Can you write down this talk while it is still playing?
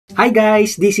Hi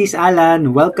guys, this is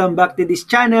Alan. Welcome back to this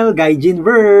channel, Gaijin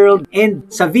World. And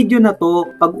sa video na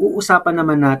to, pag-uusapan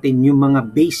naman natin yung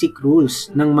mga basic rules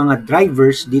ng mga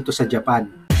drivers dito sa Japan.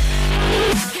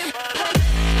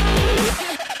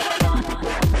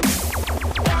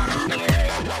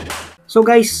 So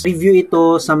guys, review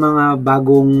ito sa mga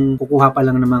bagong kukuha pa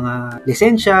lang ng mga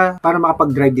lisensya para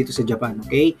makapag-drive dito sa Japan,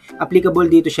 okay?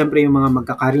 Applicable dito syempre yung mga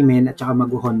magka-Karimen at saka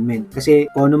mag-Honmen. Kasi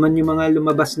kung ano man yung mga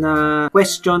lumabas na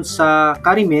questions sa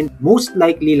Karimen, most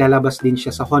likely lalabas din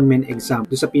siya sa Honmen exam,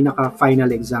 doon sa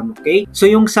pinaka-final exam, okay? So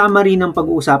yung summary ng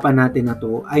pag-uusapan natin na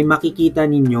to ay makikita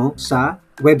ninyo sa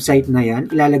website na yan.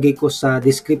 Ilalagay ko sa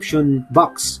description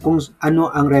box kung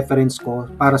ano ang reference ko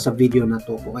para sa video na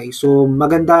to. Okay? So,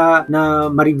 maganda na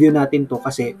ma-review natin to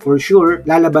kasi for sure,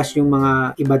 lalabas yung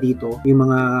mga iba dito. Yung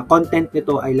mga content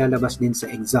nito ay lalabas din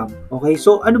sa exam. Okay?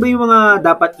 So, ano ba yung mga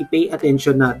dapat i-pay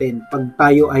attention natin pag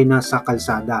tayo ay nasa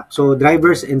kalsada? So,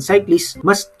 drivers and cyclists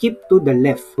must keep to the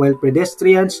left while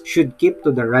pedestrians should keep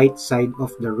to the right side of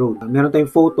the road. Meron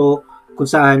tayong photo kung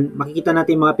saan makikita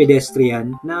natin mga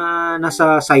pedestrian na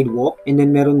nasa sidewalk and then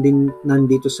meron din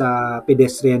nandito sa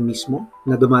pedestrian mismo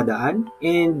na dumadaan,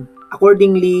 and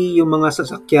accordingly yung mga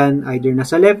sasakyan either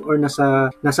nasa left or nasa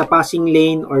passing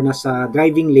lane or nasa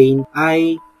driving lane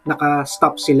ay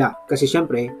naka-stop sila kasi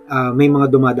syempre may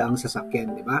mga dumadaang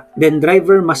sasakyan, di ba? Then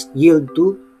driver must yield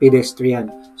to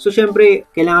pedestrian. So syempre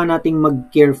kailangan nating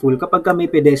mag-careful kapag may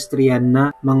pedestrian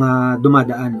na mga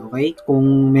dumadaan, okay?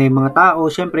 Kung may mga tao,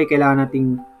 syempre kailangan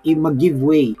nating mag-give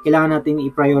way. Kailangan natin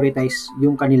i-prioritize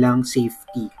yung kanilang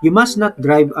safety. You must not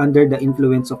drive under the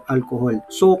influence of alcohol.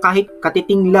 So kahit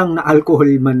katiting lang na alcohol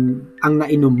man ang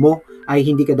nainom mo, ay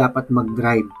hindi ka dapat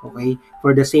mag-drive, okay?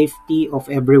 For the safety of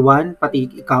everyone, pati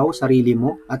ikaw, sarili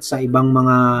mo, at sa ibang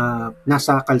mga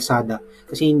nasa kalsada.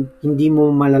 Kasi hindi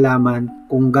mo malalaman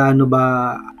kung gaano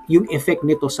ba yung effect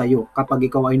nito sa'yo kapag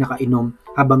ikaw ay nakainom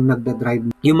habang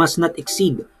nagda-drive. You must not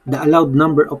exceed the allowed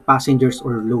number of passengers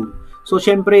or load. So,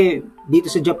 syempre, dito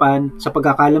sa Japan, sa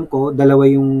pagkakalam ko, dalawa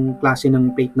yung klase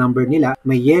ng plate number nila.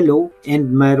 May yellow and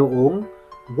mayroong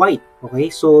white.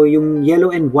 Okay? So, yung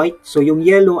yellow and white. So, yung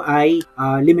yellow ay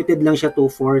limited lang siya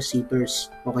to 4-seaters.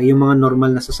 Okay? Yung mga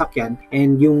normal na sasakyan.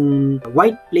 And yung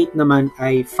white plate naman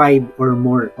ay 5 or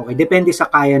more. Okay? Depende sa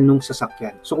kaya nung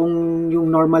sasakyan. So, kung yung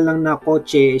normal lang na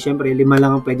kotse, syempre, 5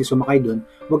 lang ang pwede sumakay doon,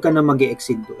 huwag ka na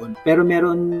mag-e-exceed doon. Pero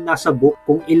meron nasa book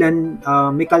kung ilan,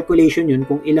 may calculation yun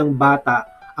kung ilang bata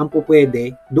ang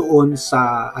pupwede doon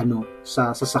sa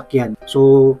sa sasakyan.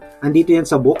 So, andito yan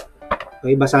sa book.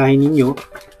 Okay, basahin ninyo.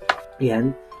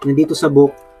 Ayan, nandito sa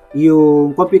book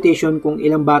yung computation kung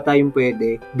ilang bata yung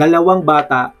pwede. 2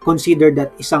 bata, consider that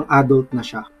isang adult na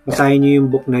siya. Basahin niyo yung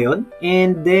book na yon.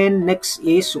 And then next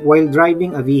is, while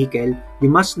driving a vehicle, you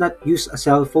must not use a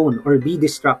cell phone or be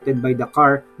distracted by the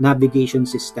car navigation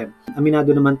system.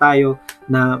 Aminado naman tayo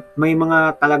na may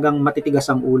mga talagang matitigas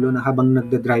ang ulo na habang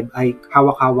nagda-drive ay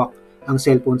hawak-hawak ang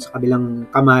cellphone sa kabilang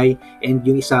kamay and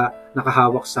yung isa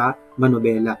nakahawak sa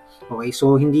manubela. Okay,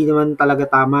 so hindi naman talaga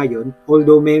tama yun.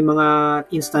 Although may mga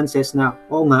instances na,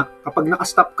 oo nga, kapag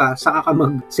nakastop ka, saka ka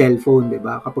mag-cellphone,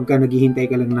 diba? Kapag ka naghihintay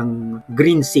ka lang ng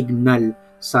green signal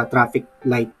sa traffic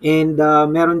light. And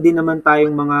meron din naman tayong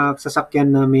mga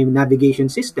sasakyan na may navigation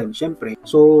system, syempre.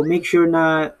 So, make sure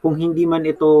na kung hindi man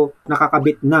ito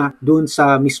nakakabit na dun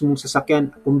sa mismong sasakyan,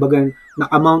 kumbaga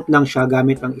nakamount lang siya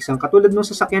gamit ang isang katulad ng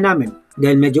sasakyan namin.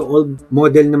 Dahil medyo old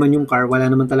model naman yung car, wala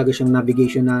naman talaga siyang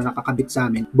navigation na nakakabit sa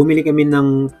amin. Bumili kami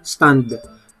ng stand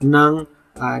ng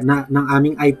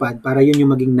aming iPad para yun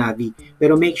yung maging navi.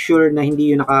 Pero make sure na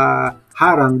hindi yun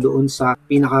nakaharang doon sa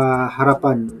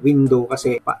pinakaharapan window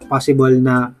kasi possible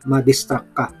na ma-distract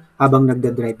ka habang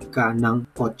nagda-drive ka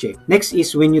ng kotse. Next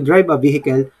is, when you drive a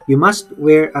vehicle, you must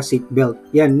wear a seatbelt.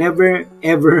 Yan, never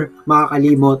ever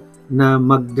makakalimot na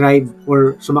mag-drive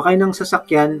or sumakay ng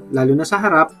sasakyan, lalo na sa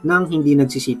harap, nang hindi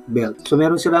nagsi-seatbelt. So,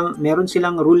 meron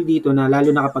silang rule dito na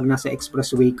lalo na kapag nasa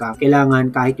expressway ka,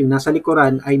 kailangan kahit yung nasa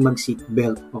likuran ay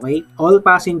mag-seatbelt. Okay? All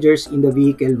passengers in the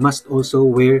vehicle must also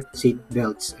wear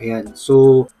seatbelts. Ayan.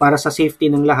 So, para sa safety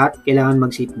ng lahat, kailangan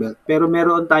mag-seatbelt. Pero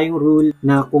meron tayong rule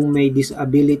na kung may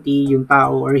disability yung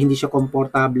tao or hindi siya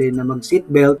komportable na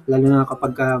mag-seatbelt, lalo na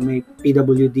kapag may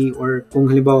PWD or kung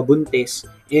halimbawa buntis,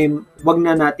 wag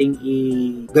na nating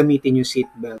gamitin yung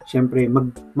seatbelt. Siyempre,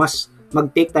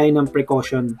 mag-take tayo ng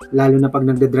precaution, lalo na pag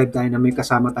nagda-drive tayo na may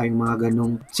kasama tayong mga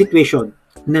ganong situation,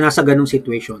 na nasa ganong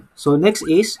situation. So, next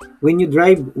is, when you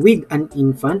drive with an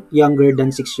infant younger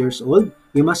than 6 years old,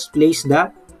 you must place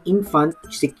the infant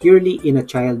securely in a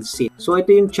child seat. So,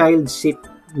 ito yung child seat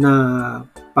na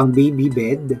pang baby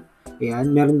bed.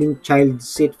 Ayan, meron din child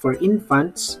seat for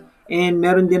infants And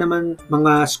meron din naman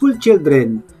mga school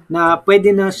children na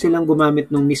pwede na silang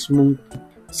gumamit ng mismong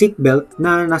seatbelt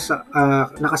na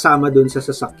nakasama doon sa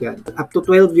sasakyan. Up to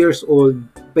 12 years old,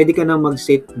 pwede ka na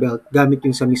mag-seatbelt gamit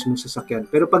yung sa mismong sasakyan.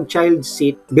 Pero pag child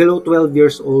seat, below 12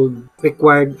 years old,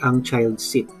 required ang child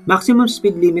seat. Maximum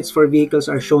speed limits for vehicles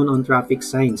are shown on traffic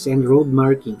signs and road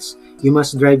markings. You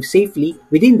must drive safely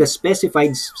within the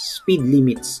specified speed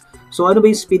limits. So ano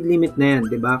ba yung speed limit na yan,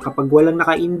 'di ba? Kapag walang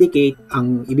naka-indicate,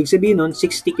 ang ibig sabihin nun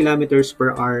 60 kilometers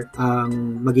per hour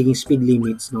ang magiging speed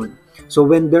limits nun. So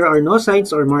when there are no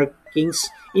signs or markings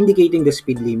indicating the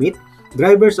speed limit,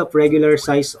 drivers of regular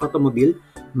size automobile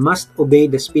must obey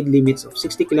the speed limits of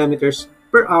 60 kilometers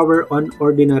per hour on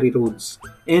ordinary roads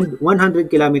and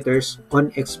 100 kilometers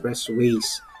on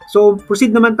expressways. So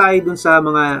proceed naman tayo dun sa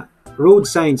mga road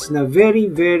signs na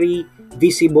very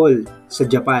visible sa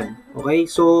Japan. Okay?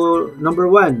 So, number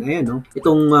 1, ayan, no?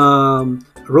 Itong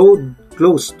road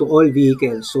close to all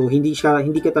vehicles. So, hindi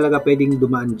ka talaga pwedeng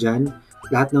dumaan dyan.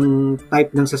 Lahat ng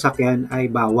type ng sasakyan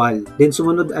ay bawal. Then,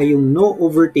 sumunod ay yung no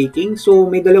overtaking. So,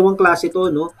 may dalawang klase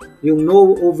to, no? Yung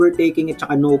no overtaking at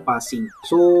saka no passing.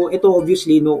 So, ito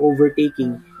obviously, no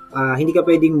overtaking. Hindi ka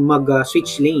pwedeng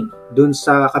mag-switch lane dun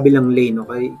sa kabilang lane.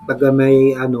 Okay? Pag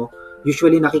may,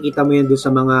 usually nakikita mo yan dun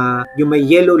sa mga, yung may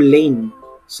yellow lane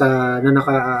na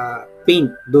naka-paint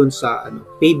doon sa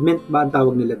pavement ba ang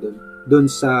tawag nila doon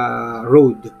sa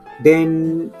road.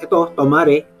 Then ito,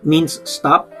 tomare means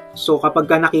stop. So kapag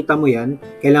ka nakita mo yan,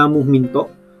 kailangan mong huminto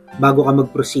bago ka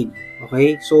mag-proceed.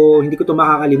 Okay? So hindi ko to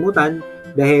makakalimutan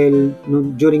dahil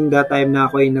during that time na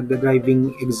ako ay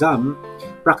nagda-driving exam,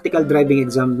 practical driving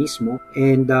exam mismo,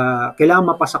 and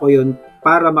kailangan mapasa ko yun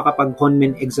para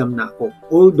makapag-Honmen exam na ako.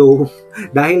 Although,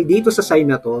 dahil dito sa sign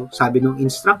na to, sabi ng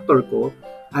instructor ko,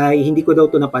 ay hindi ko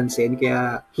daw to napansin,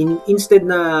 kaya instead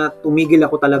na tumigil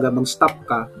ako talaga, mag-stop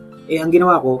ka, ang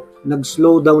ginawa ko,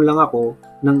 nag-slow down lang ako,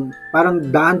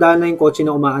 parang dahan-dahan na yung kotse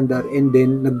na umaandar, and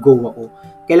then nag-go ako.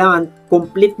 Kailangan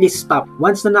completely stop.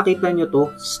 Once na nakita nyo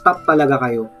to, stop talaga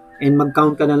kayo, and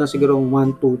mag-count ka na lang siguro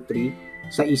 1, 2, 3,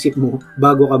 sa isip mo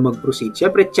bago ka mag-proceed.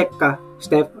 Siyempre, check ka,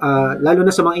 lalo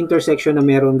na sa mga intersection na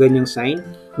meron ganyang sign,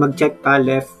 mag-check ka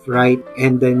left, right,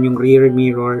 and then yung rear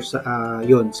mirror,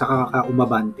 yun, saka ka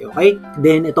umabante, okay?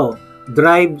 Then ito,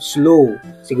 drive slow.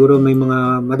 Siguro may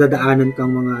mga madadaanan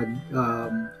kang mga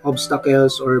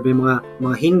obstacles or may mga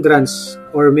hindrance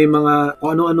or may mga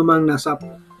kung ano-ano mang nasa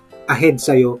ahead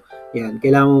sa'yo. Yan,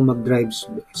 kailangan mo mag-drive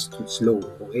slow,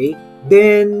 okay?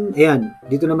 Then, ayan,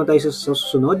 dito naman tayo sa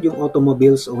susunod, yung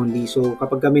automobiles only. So,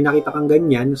 kapag kami nakita kang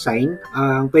ganyan, sign,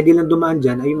 ang pwede lang dumaan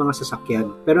dyan ay yung mga sasakyan.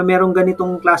 Pero merong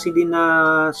ganitong klase din na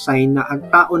sign na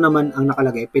ang tao naman ang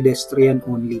nakalagay, pedestrian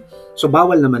only. So,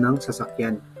 bawal naman ang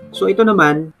sasakyan. So, ito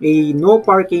naman, ay no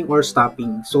parking or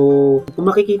stopping. So,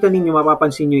 kung makikita ninyo,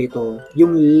 mapapansin nyo ito,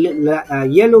 yung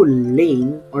yellow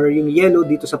lane or yung yellow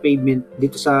dito sa pavement,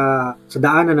 dito sa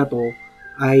daanan na to,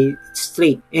 ay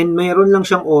straight. And mayroon lang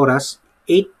siyang oras,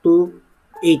 8 to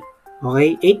 8. Okay?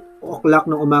 8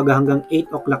 o'clock ng umaga hanggang 8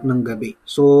 o'clock ng gabi.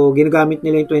 So, ginagamit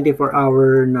nila yung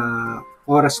 24-hour na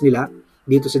oras nila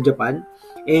dito sa Japan.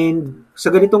 And sa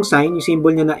ganitong sign, yung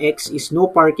symbol niya na X is no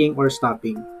parking or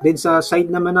stopping. Then sa side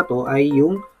naman na to ay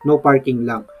yung no parking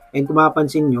lang. And kung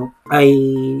mapapansin nyo, ay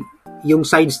yung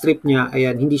side strip niya,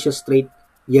 ayan, hindi siya straight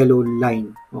yellow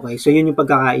line. Okay, so yun yung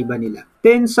pagkakaiba nila.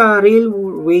 Then sa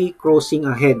railway crossing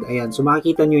ahead, ayan, so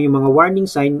makikita nyo yung mga warning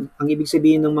sign. Ang ibig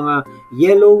sabihin ng mga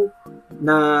yellow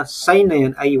na sign na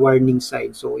yan ay warning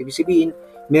sign. So ibig sabihin,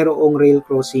 merong rail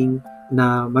crossing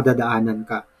na madadaanan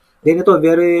ka. Then ito,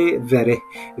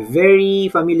 very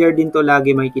familiar din to,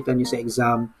 lagi makikita nyo sa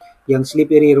exam. Yung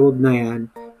slippery road na yan,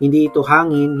 hindi ito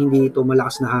hangin, hindi ito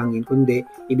malakas na hangin, kundi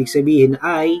ibig sabihin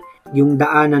ay yung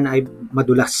daanan ay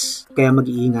madulas, kaya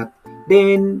mag-iingat.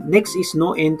 Then, next is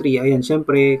no entry. Ayan,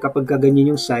 syempre, kapag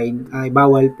ganyan yung sign, ay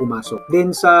bawal pumasok.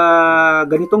 Then, sa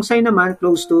ganitong sign naman,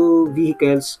 close to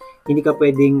vehicles, hindi ka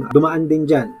pwedeng dumaan din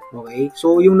dyan. Okay?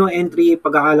 So, yung no entry,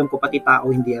 pagkakalam ko, pati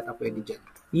tao, hindi ata pwede dyan.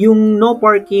 Yung no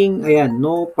parking, ayan,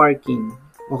 no parking.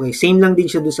 Okay, same lang din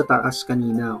siya doon sa taas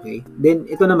kanina, okay? Then,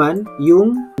 ito naman,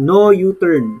 yung no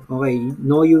U-turn. Okay,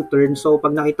 no U-turn. So,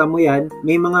 pag nakita mo yan,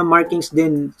 may mga markings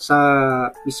din sa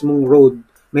mismong road.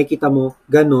 May kita mo,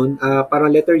 ganun, parang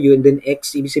letter U and then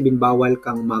X, ibig sabihin bawal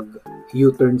kang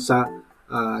mag-U-turn sa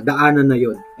daanan na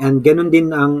yon. And ganun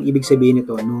din ang ibig sabihin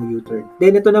nito, no U-turn.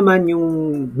 Then ito naman,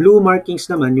 yung blue markings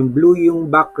naman, yung blue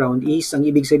yung background is, ang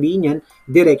ibig sabihin yan,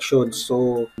 direction.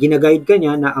 So, ginaguide ka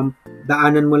niya na ang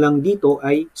daanan mo lang dito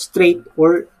ay straight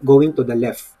or going to the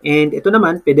left. And ito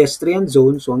naman, pedestrian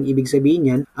zone. So, ang ibig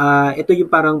sabihin yan, ito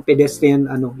yung parang pedestrian,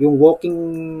 yung walking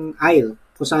aisle.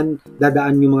 kung saan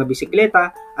dadaan yung mga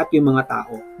bisikleta at yung mga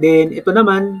tao. Then, ito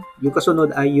naman, yung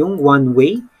kasunod ay yung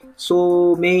one-way.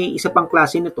 So, may isa pang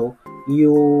klase nito,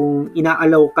 yung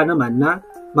inaalaw ka naman na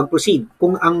mag-proceed.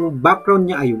 Kung ang background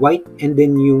niya ay white and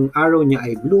then yung arrow niya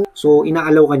ay blue, so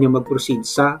inaalaw ka niya mag-proceed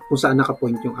sa kung saan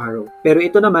nakapoint yung arrow. Pero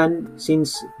ito naman,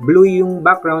 since blue yung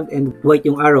background and white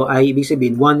yung arrow, ay ibig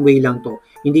sabihin one way lang to.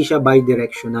 Hindi siya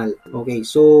bi-directional. Okay,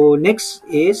 so next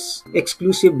is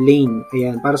exclusive lane.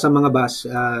 Ayan, para sa mga bus.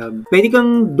 Pwede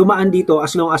kang dumaan dito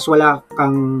as long as wala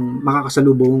kang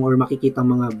makakasalubong or makikitang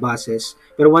mga buses.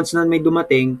 Pero once na may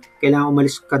dumating, kailangan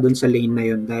umalis ka dun sa lane na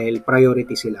yun dahil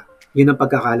priority sila. Yun ang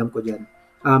pagkakalam ko dyan.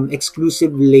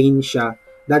 Exclusive lane siya.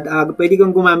 Pwede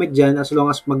kang gumamit dyan as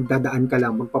long as magdadaan ka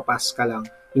lang, magpapass ka lang.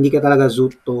 Hindi ka talaga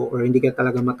zuto or hindi ka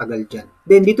talaga matagal dyan.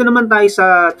 Then, dito naman tayo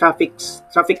sa traffic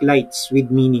lights with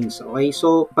meanings. Okay?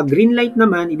 So, pag green light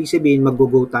naman, ibig sabihin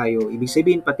mag-go tayo. Ibig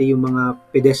sabihin, pati yung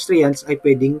mga pedestrians ay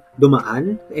pwedeng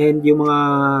dumaan. And yung mga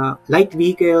light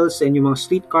vehicles and yung mga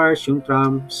streetcars, yung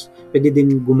trams, pwede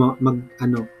din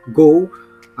go.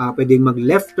 Pwedeng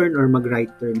mag-left turn or mag-right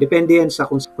turn. Depende yan sa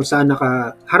kung saan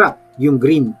nakaharap yung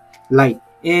green light.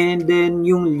 And then,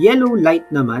 yung yellow light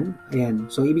naman, ayan.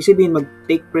 So, ibig sabihin,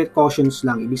 mag-take precautions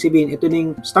lang. Ibig sabihin, ito na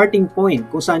yung starting point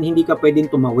kung saan hindi ka pwedeng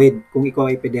tumawid kung ikaw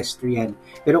ay pedestrian.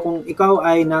 Pero kung ikaw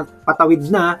ay napatawid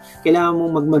na, kailangan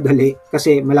mong magmadali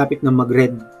kasi malapit na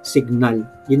mag-red signal.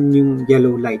 Yun yung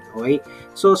yellow light, okay?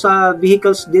 So, sa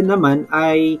vehicles din naman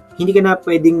ay hindi ka na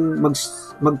pwedeng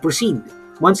mag-proceed.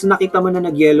 Once nakita mo na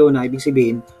nag-yellow na, ibig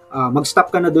sabihin, mag-stop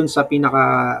ka na dun sa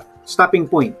pinaka-stopping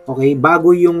point. Okay?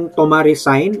 Bago yung tomare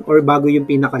sign or bago yung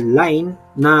pinaka-line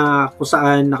na kung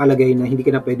saan nakalagay na hindi ka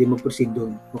na pwede mag-proceed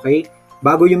dun. Okay?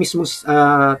 Bago yung mismong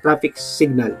traffic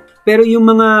signal. Pero yung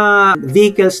mga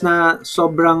vehicles na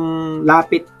sobrang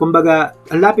lapit, kumbaga,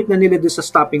 ang lapit na nila dun sa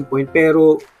stopping point,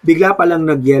 pero bigla pa lang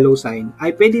nag-yellow sign,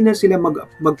 ay pwede na sila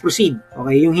mag-proceed.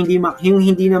 Okay? Yung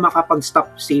hindi na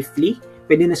makapag-stop safely,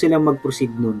 pwede na silang mag-proceed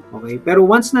nun. Okay? Pero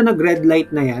once na nag-red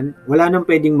light na yan, wala nang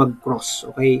pwedeng mag-cross.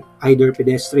 Okay? Either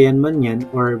pedestrian man yan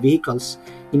or vehicles,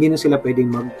 hindi na sila pwedeng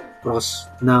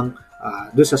mag-cross ng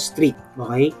doon sa street.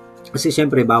 Okay? Kasi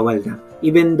syempre bawal na.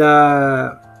 Even the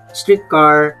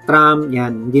streetcar, tram,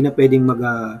 yan, hindi na pwedeng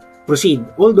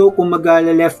mag-proceed. Although kung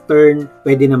mag-left turn,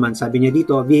 pwede naman. Sabi niya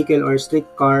dito, vehicle or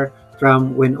streetcar,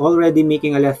 tram, when already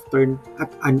making a left turn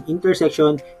at an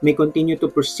intersection, may continue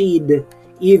to proceed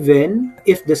even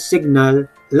if the signal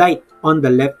light on the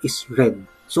left is red.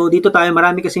 So, dito tayo,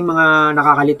 marami kasing mga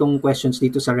nakakalitong questions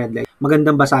dito sa red light.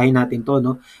 Magandang basahin natin to,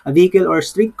 no? A vehicle or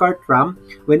streetcar tram,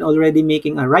 when already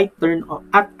making a right turn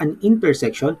at an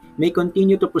intersection, may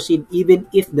continue to proceed even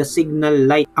if the signal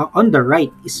light on the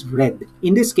right is red.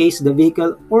 In this case, the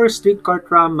vehicle or streetcar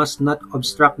tram must not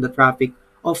obstruct the traffic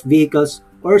of vehicles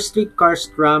or streetcars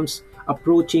trams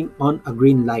approaching on a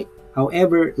green light.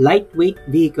 However, lightweight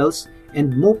vehicles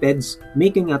and mopeds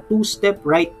making a two-step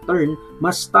right turn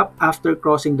must stop after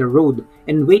crossing the road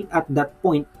and wait at that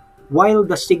point while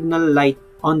the signal light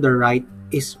on the right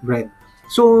is red.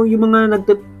 So, yung mga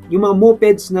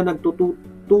mopeds na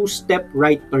two-step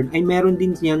right turn ay meron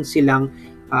din yan silang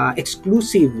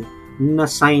exclusive na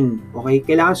sign. Okay?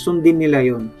 Kailangan sundin nila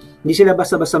yon. Hindi sila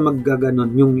basta-basta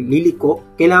maggaganon. Yung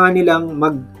liliko, kailangan nilang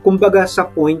kumbaga sa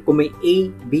point, kung may A,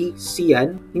 B, C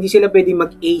yan, hindi sila pwede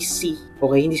mag-AC.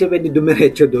 Okay? Hindi sila pwede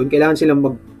dumiretso doon. Kailangan silang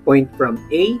mag-point from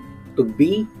A to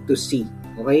B to C.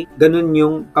 Okay? Ganun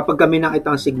yung kapag kami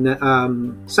nakita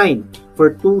ang sign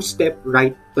for two-step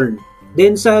right turn.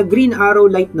 Then sa green arrow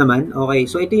light naman, okay,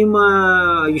 so ito yung mga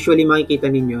usually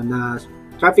makikita ninyo na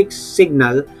traffic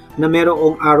signal na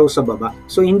merong arrow sa baba.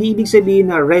 So, hindi ibig sabihin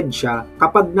na red siya.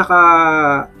 Kapag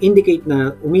naka-indicate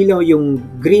na umilaw yung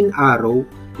green arrow,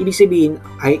 ibig sabihin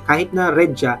ay kahit na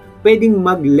red siya, pwedeng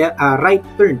mag-right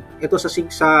turn. Ito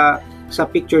sa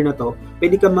picture na to,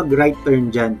 pwede ka mag-right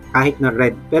turn dyan kahit na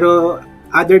red. Pero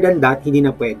other than that, hindi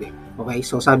na pwede. Okay,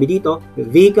 so sabi dito,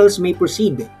 vehicles may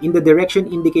proceed in the direction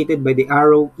indicated by the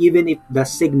arrow even if the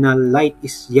signal light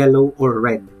is yellow or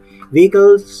red.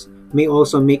 Vehicles may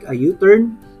also make a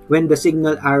U-turn when the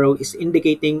signal arrow is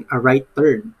indicating a right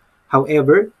turn.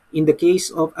 However, in the case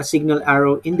of a signal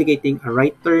arrow indicating a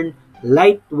right turn,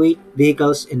 lightweight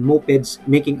vehicles and mopeds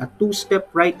making a two-step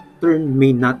right turn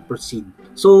may not proceed.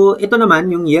 So, ito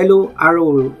naman, yung yellow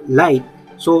arrow light,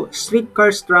 so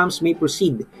streetcars, trams may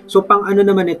proceed. So, pang ano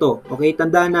naman ito? Okay,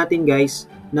 tandaan natin guys,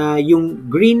 na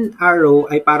yung green arrow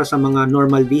ay para sa mga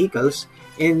normal vehicles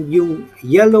and yung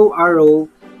yellow arrow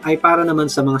ay para naman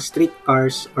sa mga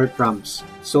streetcars or trams.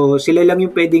 So, sila lang yung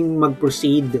pwedeng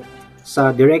mag-proceed sa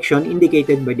direction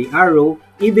indicated by the arrow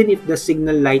even if the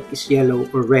signal light is yellow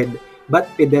or red. but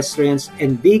pedestrians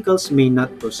and vehicles may not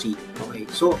proceed. Okay,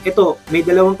 so ito, may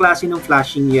dalawang klase ng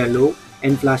flashing yellow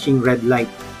and flashing red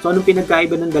light. So anong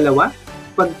pinagkaiba ng dalawa?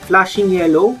 Pag flashing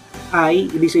yellow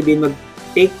ay ibig sabihin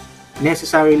mag-take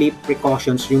necessarily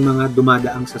precautions yung mga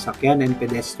dumadaang sasakyan and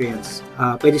pedestrians.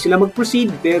 Pwede sila mag-proceed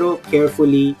pero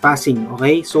carefully passing.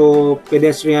 Okay, so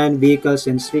pedestrian, vehicles,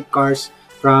 and streetcars,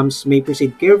 trams may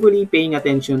proceed carefully, paying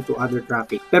attention to other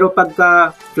traffic. Pero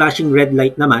pagka flashing red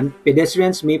light naman,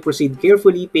 pedestrians may proceed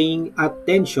carefully, paying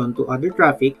attention to other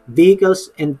traffic.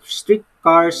 Vehicles and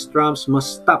streetcars, trams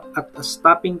must stop at a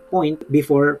stopping point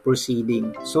before proceeding.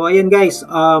 So ayan guys,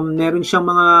 meron siyang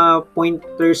mga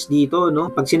pointers dito, no?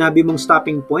 Pag sinabi mong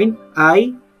stopping point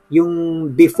ay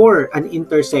yung before an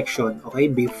intersection. Okay,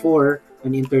 before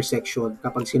an intersection.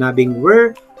 Kapag sinabing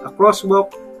where a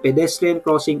crosswalk, pedestrian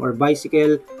crossing, or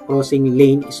bicycle crossing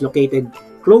lane is located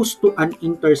close to an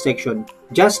intersection,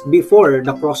 just before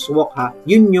the crosswalk,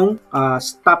 yun yung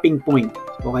stopping point.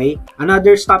 Okay,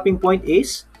 another stopping point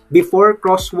is before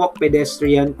crosswalk,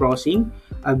 pedestrian crossing,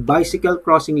 a bicycle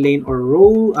crossing lane, or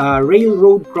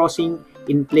railroad crossing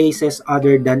in places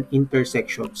other than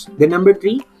intersections. Then number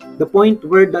 3, the point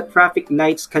where the traffic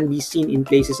lights can be seen in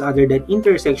places other than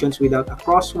intersections without a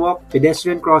crosswalk,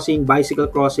 pedestrian crossing, bicycle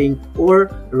crossing,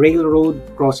 or railroad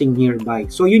crossing nearby.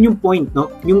 So yun yung point, no?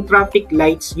 Yung traffic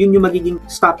lights, yun yung magiging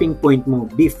stopping point mo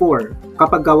before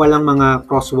kapag walang mga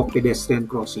crosswalk, pedestrian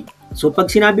crossing. So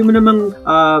pag sinabi mo namang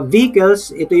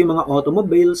vehicles, ito yung mga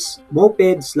automobiles,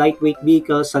 mopeds, lightweight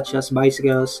vehicles such as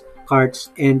bicycles, carts,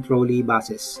 and trolley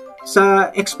buses. Sa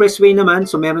expressway naman,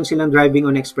 so meron silang driving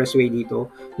on expressway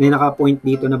dito. May naka-point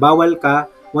dito na bawal ka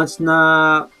once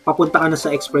na papunta ka na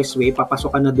sa expressway, papasok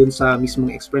ka na dun sa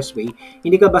mismong expressway,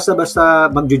 hindi ka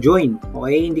basta-basta magjo-join.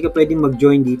 Okay? Hindi ka pwedeng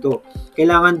mag-join dito.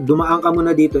 Kailangan dumaan ka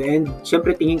muna dito and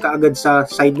syempre tingin ka agad sa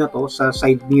side na to, sa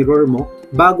side mirror mo,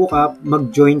 bago ka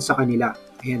mag-join sa kanila.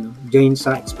 Ayan, join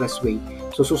sa expressway.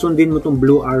 So susundin mo tong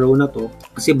blue arrow na to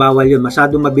kasi bawal yun.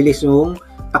 Masyadong mabilis yung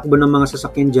takbo ng mga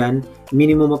sasakyan dyan,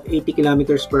 minimum of 80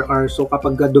 kilometers per hour. So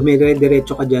kapag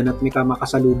dumire-diretso ka dyan at may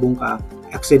makasalubong ka,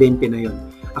 aksidente na yun.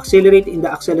 Accelerate in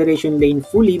the acceleration lane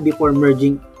fully before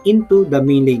merging into the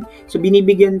main lane. So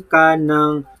binibigyan ka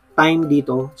ng time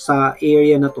dito sa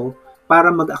area na to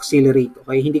para mag-accelerate.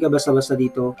 Okay? Hindi ka basta-basta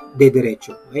dito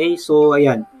dediretso. Okay? So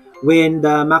ayan. When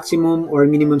the maximum or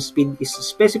minimum speed is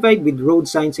specified with road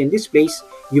signs and displays,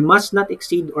 you must not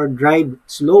exceed or drive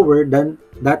slower than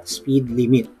that speed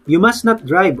limit. You must not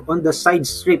drive on the side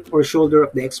strip or shoulder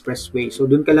of the expressway. So,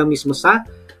 dun ka lang mismo sa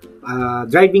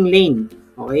driving lane.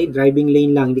 Okay? Driving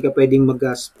lane lang. Hindi ka pwedeng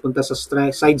magpunta sa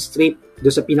side strip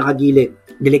doon sa pinakagilid.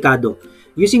 Delikado.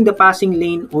 Using the passing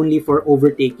lane only for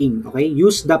overtaking. Okay?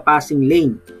 Use the passing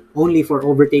lane only for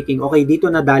overtaking. Okay,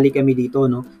 dito nadali kami dito,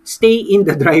 no? Stay in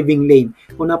the driving lane.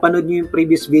 Kung napanood nyo yung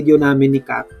previous video namin ni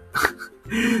Kat,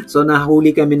 so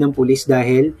nahuli kami ng pulis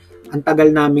dahil ang tagal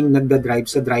naming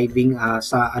nagda-drive sa driving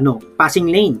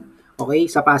passing lane. Okay,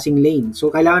 sa passing lane.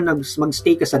 So kailangan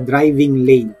mag-stay ka sa driving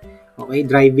lane. Okay,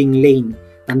 driving lane.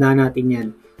 Tandaan natin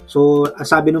yan. So,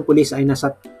 sabi ng pulis ay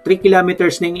nasa 3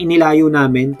 kilometers na yung inilayo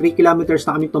namin. 3 kilometers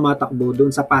na kami tumatakbo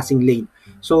doon sa passing lane.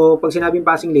 So, pag sinabing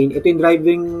passing lane, ito yung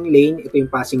driving lane, ito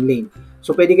yung passing lane.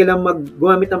 So, pwede ka lang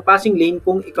gumamit ng passing lane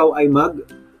kung ikaw ay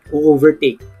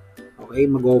mag-overtake. Okay,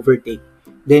 mag-overtake.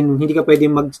 Then, hindi ka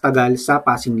pwede magtagal sa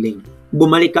passing lane.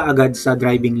 Bumalik ka agad sa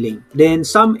driving lane. Then,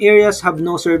 some areas have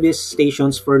no service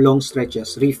stations for long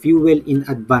stretches. Refuel in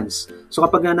advance. So,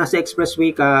 kapag nasa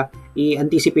expressway ka,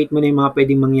 i-anticipate mo na yung mga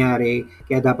pwedeng mangyari.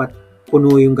 Kaya dapat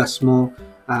puno yung gas mo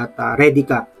at ready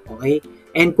ka. Okay?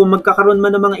 And kung magkakaroon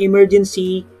man ng mga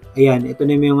emergency, ayan, ito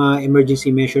na yung mga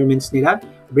emergency measurements nila.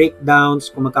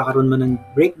 Breakdowns, kung magkakaroon man ng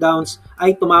breakdowns,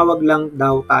 ay tumawag lang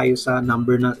daw tayo sa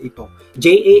number na ito.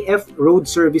 JAF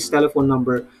Road Service Telephone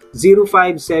Number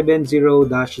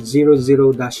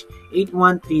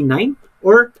 0570-00-8139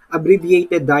 or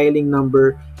abbreviated dialing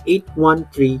number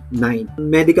 8139.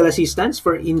 Medical assistance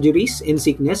for injuries and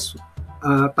sickness,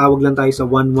 tawag lang tayo sa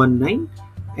 119.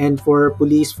 And for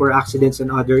police for accidents and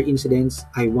other incidents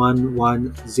ay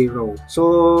 110. So,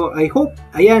 I hope,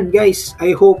 ayan guys,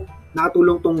 I hope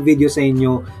nakatulong tong video sa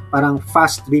inyo. Parang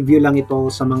fast review lang ito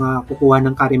sa mga kukuha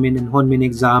ng Karimen and Honmen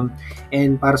exam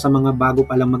and para sa mga bago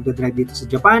pa lang magdadrive dito sa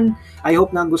Japan. I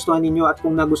hope na gustuhan ninyo at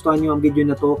kung nagustuhan nyo ang video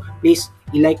na to, please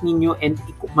i-like ninyo and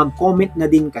mag-comment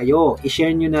na din kayo.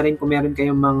 I-share nyo na rin kung meron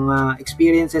kayong mga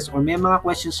experiences or may mga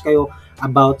questions kayo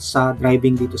about sa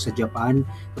driving dito sa Japan.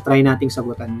 So, try nating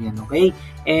sagutan yan, okay?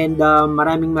 And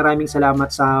maraming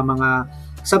salamat sa mga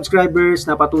subscribers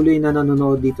na patuloy na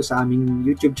nanonood dito sa aming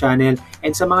YouTube channel.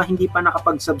 And sa mga hindi pa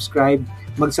nakapag-subscribe,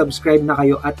 mag-subscribe na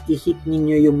kayo at i-hit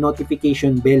ninyo yung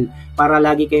notification bell para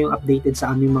lagi kayong updated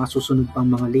sa aming mga susunod pang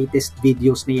mga latest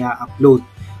videos na i-upload.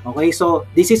 Okay, so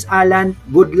this is Alan.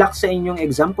 Good luck sa inyong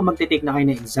exam kung magte-take na kayo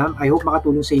ng exam. I hope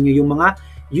makatulong sa inyo yung mga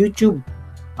YouTube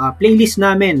playlist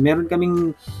namin. Meron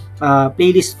kaming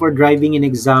playlist for driving in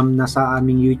exam na sa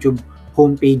aming YouTube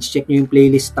homepage. Check nyo yung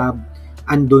playlist tab.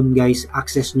 Andun guys,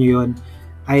 access nyo yun.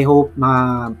 I hope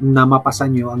na mapasa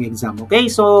nyo ang exam. Okay,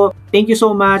 so thank you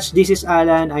so much. This is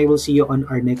Alan. I will see you on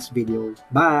our next video.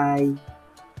 Bye!